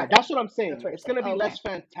 okay, okay, yeah, okay. that's what I'm That's saying. what you're It's saying. gonna be Oh, okay. less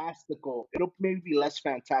fantastical. It'll maybe be less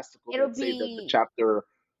fantastical It'll than say the be, chapter.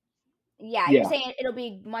 yeah, you're Yeah. saying it'll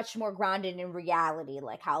be much more grounded in reality,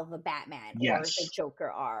 like how the Batman or the Yes. Joker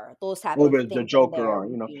are. Those type of Over the things in Joker there are.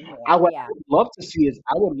 would be I more, what I yeah. would love to see is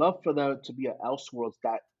I would love for there to be an Elseworlds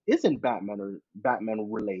that isn't Batman or Batman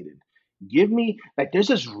related. Give me like there's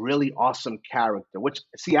this really awesome character, which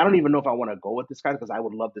see I don't even know if I want to go with this character because I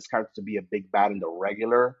would love this character to be a big bad in the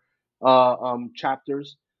regular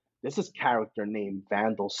chapters. This is character named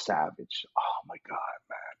Vandal Savage. Oh my god,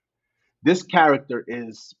 man. This character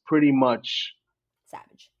is pretty much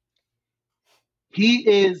Savage. he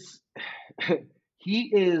is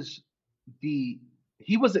he is the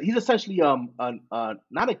he's essentially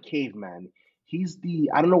not a caveman. He's the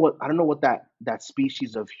I don't know what that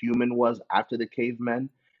species of human was after the cavemen,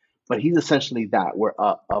 but he's essentially that where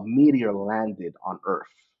a meteor landed on Earth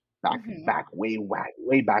Hmm.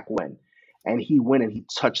 way back when, and he went and he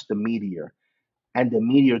touched the meteor, and the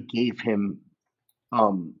meteor gave him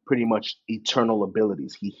pretty much eternal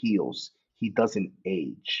abilities. He heals. He doesn't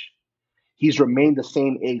age. He's remained the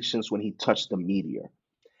same age since when he touched the meteor,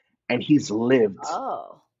 and he's lived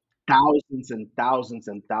Oh. thousands and thousands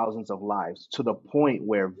and thousands of lives to the point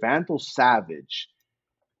where Vandal Savage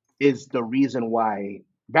is the reason why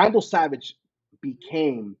Vandal Savage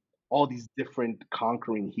became all these different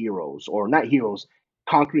conquering heroes, or not heroes,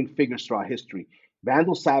 conquering figures throughout history.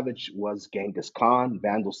 Vandal Savage was Genghis Khan.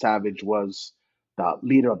 Vandal Savage was the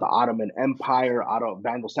leader of the Ottoman Empire.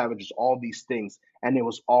 Vandal Savage was all these things, and it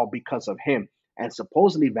was all because of him. And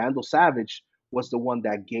supposedly, Vandal Savage was the one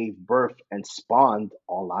that gave birth and spawned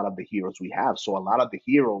a lot of the heroes we have. So a lot of the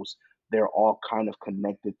heroes, they're all kind of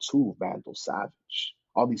connected to Vandal Savage.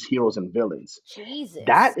 All these heroes and villains. Jesus.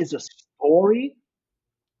 That is a story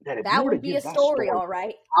that if you That were to would be a give that story, story all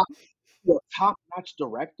right. top, to a top-notch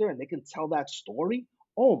director and they can tell that story,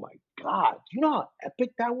 oh my God, do you know how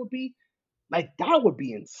epic that would be? Like that would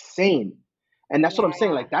be insane. And that's what I'm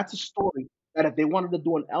saying. Yeah. Like that's a story that if they wanted to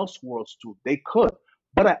do an Elseworlds too, they could.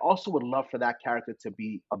 But I also would love for that character to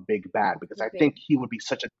be a big bad because The I big think he would be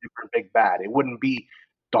such a different big bad. It wouldn't be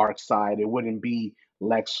Darkseid. It wouldn't be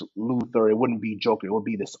Lex Luthor. It wouldn't be Joker. It would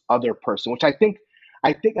be this other person, which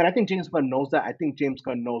and I think James Gunn knows that. I think James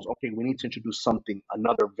Gunn knows. Okay, we need to introduce something,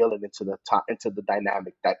 another villain into the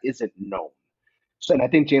dynamic that isn't known. So, and I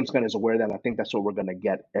think James Gunn is aware of that. And I think that's what we're gonna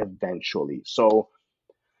get eventually. So,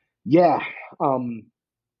 yeah, um,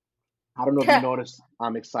 I don't know if you noticed.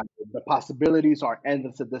 I'm excited. The possibilities are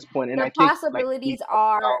endless at this point, and the I think, like we possibilities talked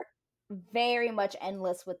are about. very much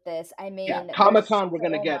endless with this. I Yeah, mean, Comic there's Con, so we're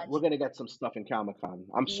much. gonna get some stuff in Comic Con.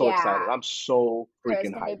 I'm so excited. Yeah, I'm so there's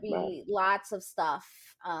freaking gonna hyped, man. be lots of stuff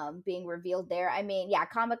being revealed there. I mean, yeah,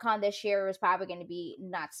 Comic Con this year is probably gonna be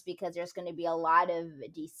nuts because there's gonna be a lot of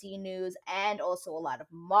DC news and also a lot of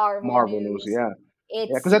Marvel Marvel news, news. yeah.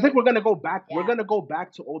 Yeah, because It's I think we're gonna go back. We're yeah, gonna go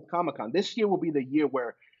back to old Comic Con. This year will be the year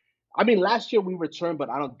where, I mean, last year we returned, but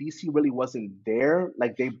I don't. DC really wasn't there.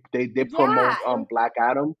 Like they did yeah, promote Black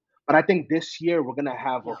Adam, but I think this year we're gonna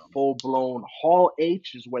have a no, full blown Hall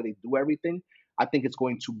H is where they do everything. I think it's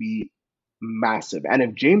going to be massive. And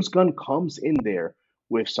if James Gunn comes in there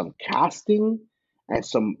with some casting and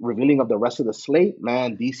some revealing of the rest of the slate,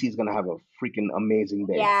 man, DC is gonna have a freaking amazing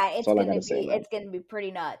day. yeah, That's all I gotta say, man. it's gonna be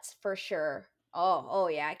pretty nuts for sure. Oh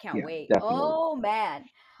yeah, I can't Yeah, wait. definitely. Oh man.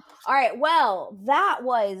 All right. Well, that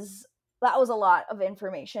was a lot of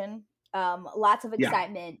information. Lots of Yeah,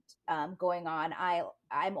 excitement going on.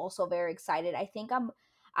 I'm also very excited.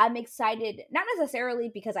 I'm excited not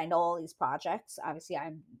necessarily because I know all these projects. Obviously,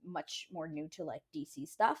 I'm much more new to like DC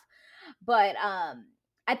stuff, but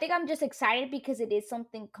I think I'm just excited because it is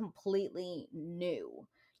something completely new.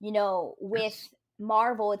 You know, with yes,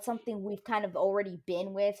 Marvel, it's something we've kind of already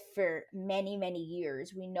been with for many, many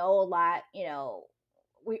years. We know a lot, you know,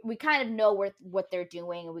 we kind of know what they're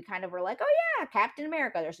doing, and we kind of were like, oh yeah, Captain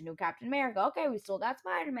America, there's a new Captain America. Okay, we still got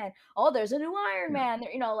Spider-Man. Oh, there's a new Iron yeah, Man.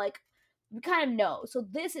 You know, like we kind of know. So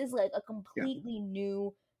this is like a yeah. completely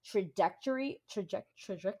new trajectory.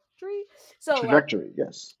 So like Trajectory,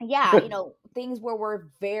 yes. yeah, you know, things where we're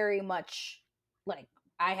very much like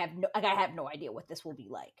I have no idea what this will be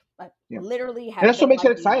like. Like Yeah. literally And have that's what no makes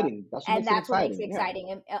it idea. exciting. That's what And makes it that's what makes it exciting. Yeah. exciting.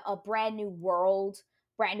 And a brand new world,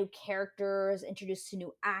 brand new characters, introduced to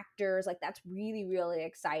new actors. Like that's really, really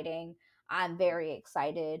exciting. I'm very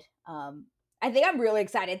excited. I think I'm really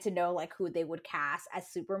excited to know like who they would cast as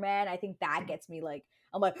Superman. I think that gets me like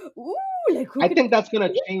I'm like, ooh, like I think that's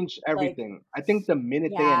gonna change like everything. I think the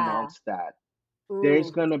minute they yeah. announce that, there's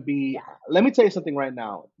Ooh. gonna be, Yeah. let me tell you something right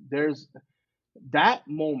now. There's that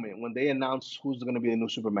moment when they announce who's gonna be the new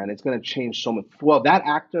Superman, it's gonna change so much. Well, that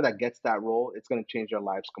actor that gets that role, it's gonna change their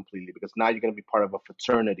lives completely because now you're gonna be part of a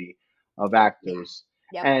fraternity of Yeah. actors.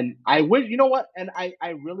 Yep. And I wish, you know what? And I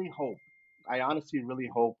really hope, I honestly really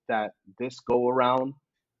hope that this go around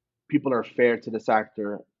people are fair to this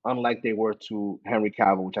actor, unlike they were to Henry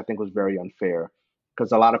Cavill, which I think was very unfair.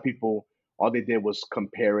 Because a lot of people, all they did was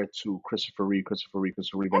compare it to Christopher Reeve, Christopher Reeve,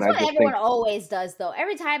 Christopher Reeve, and That's I what just everyone think always does, though.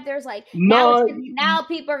 Every time there's like no, now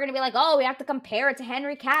people are gonna be like, oh, we have to compare it to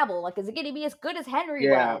Henry Cavill. Like, is it gonna be as good as Henry yeah,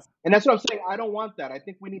 was? and that's what I'm saying. I don't want that. I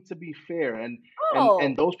think we need to be fair, and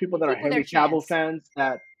Oh, those people give that are people their Henry Cavill chance. fans,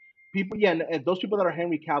 that people, yeah, and those people that are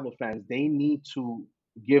Henry Cavill fans, they need to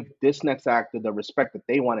give this next actor the respect that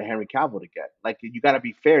they wanted Henry Cavill to get. Like you got to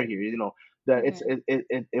be fair here. You know, Hmm.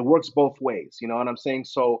 it works both ways. You know what I'm saying?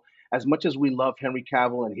 So as much as we love Henry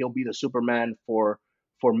Cavill and he'll be the Superman for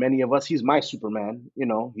many of us, he's my Superman. You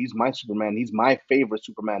know, he's my Superman. He's my favorite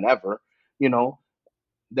Superman ever. You know,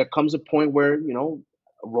 there comes a point where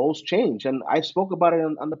roles change, and I spoke about it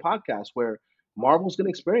on the podcast where Marvel's going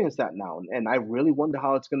to experience that now, and I really wonder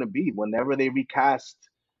how it's going to be whenever they recast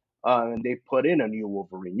and they put in a new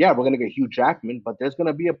Wolverine. Yeah, we're going to get Hugh Jackman, but there's going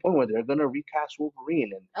to be a point where they're going to recast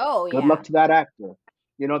Wolverine, and Oh good luck yeah, to that actor.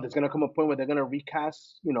 You know, there's going to come a point where they're going to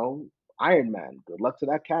recast, Iron Man. Good luck to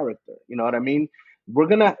that character. You know what I mean? We're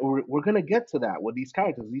gonna get to that with these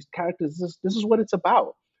characters. These characters, this is what it's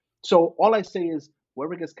about. So all I say is,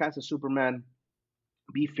 whoever gets cast as Superman,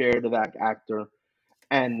 be fair to that actor,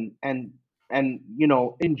 and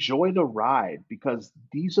enjoy the ride, because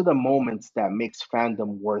these are the moments that makes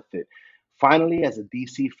fandom worth it. Finally, as a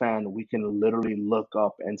DC fan, we can literally look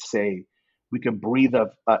up and say we can breathe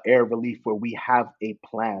a air of relief where we have a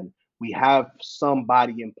plan. We have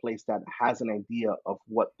somebody in place that has an idea of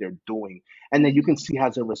what they're doing, and then you can hmm, see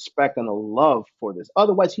has a respect and a love for this.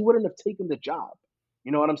 Otherwise, he wouldn't have taken the job.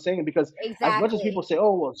 You know what I'm saying? Because as much as people exactly, say,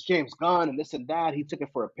 "Oh, well, it's James Gunn and this and that," he took it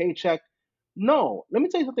for a paycheck. No, let me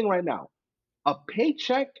tell you something right now. A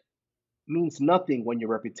paycheck means nothing when your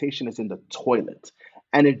reputation is in the toilet.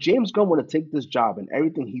 And if James Gunn were to take this job and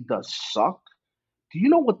everything he does suck, do you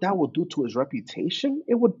know what that would do to his reputation?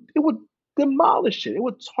 It would demolish it. It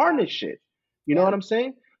would yeah, tarnish it. You know yeah, what I'm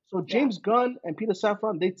saying? So yeah. James Gunn and Peter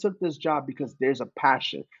Safran, they took this job because there's a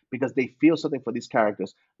passion, because they feel something for these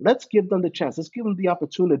characters. Let's give them the chance. Let's give them the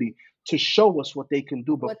opportunity to show us what they can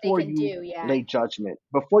do What they before can you do, yeah, lay judgment.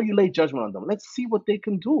 Before you lay judgment on them, let's see what they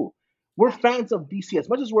can do. We're yeah, fans of DC as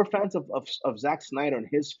much as we're fans of Zack Snyder and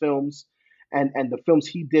his films and the films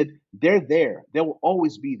he did. They're there. They will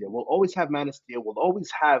always be there. We'll always have Man of Steel. We'll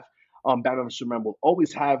always have Batman vs Superman will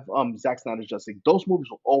always have Zack Snyder's Justice League. Those movies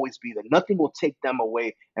will always be there. Nothing will take them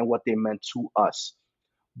away and what they meant to us.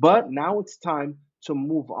 But now it's time to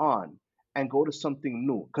move on and go to something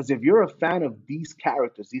new. Because if you're a fan of these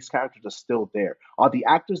characters are still there. Are the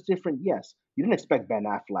actors different? Yes. You didn't expect Ben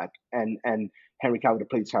Affleck and Henry Cavill to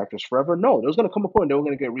play these characters forever. No, there was going to come a point they were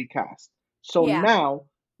going to get recast. So Yeah. now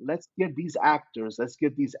let's give these actors, let's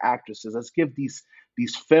give these actresses, let's give these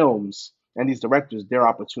films and these directors their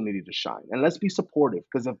opportunity to shine. And let's be supportive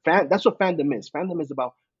because that's what fandom is. Fandom is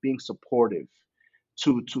about being supportive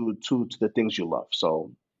to the things you love.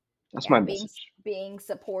 So that's my Yeah, message. being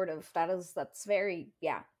supportive. That's very,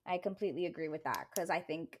 yeah, I completely agree with that, because I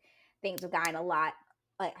think things have gotten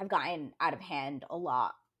out of hand a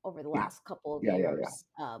lot over the Yeah. last couple of Yeah. years,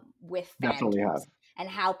 with Definitely have. fandoms and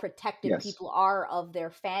how protective Yes. people are of their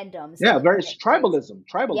fandoms to Yeah, the very point where it's, tribalism.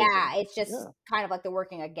 Tribalism. yeah, it's just Yeah. kind of like they're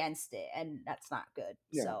working against it, and that's not good.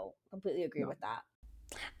 Yeah. So completely agree No. with that.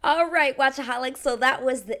 All right, Watchaholic. So that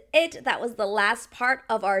was it. That was the last part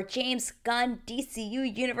of our James Gunn DCU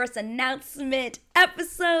Universe announcement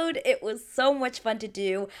episode. It was so much fun to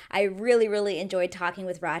do. I really, really enjoyed talking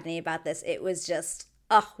with Rodney about this. It was just,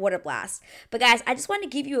 oh, what a blast. But guys, I just want to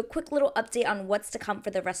give you a quick little update on what's to come for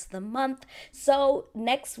the rest of the month. So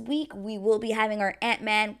next week, we will be having our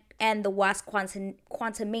Ant-Man and the Wasp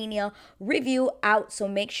Quantumania review out, so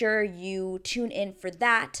make sure you tune in for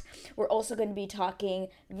that. We're also going to be talking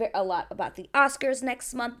a lot about the Oscars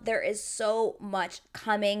next month. There is so much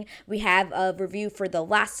coming. We have a review for The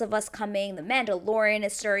Last of Us coming. The Mandalorian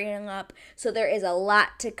is starting up. So there is a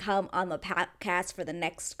lot to come on the podcast for the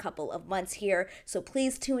next couple of months here. So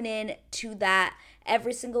please tune in to that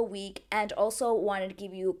every single week. And also wanted to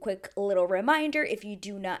give you a quick little reminder, if you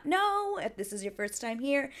do not know, if this is your first time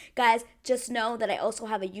here, guys, just know that I also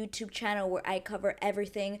have a YouTube channel where I cover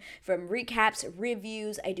everything from recaps,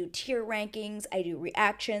 reviews, I do tier rankings, I do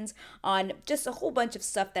reactions on just a whole bunch of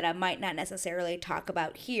stuff that I might not necessarily talk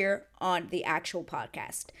about here on the actual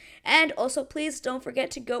podcast. And also, please don't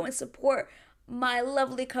forget to go and support my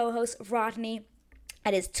lovely co-host Rodney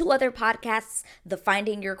and his two other podcasts, the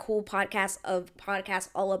Finding Your Cool podcast, of podcasts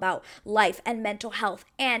all about life and mental health,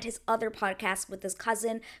 and his other podcast with his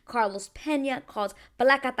cousin Carlos Pena called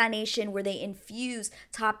Plakata Nation, where they infuse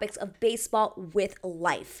topics of baseball with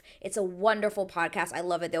life. It's a wonderful podcast. I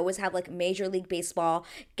love it. They always have like Major League Baseball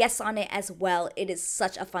guests on it as well. It is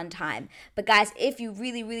such a fun time. But guys, if you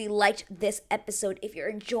really, really liked this episode, if you're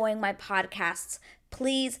enjoying my podcasts,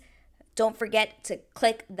 please don't forget to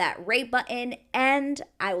click that rate button, and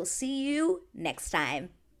I will see you next time.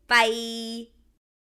 Bye.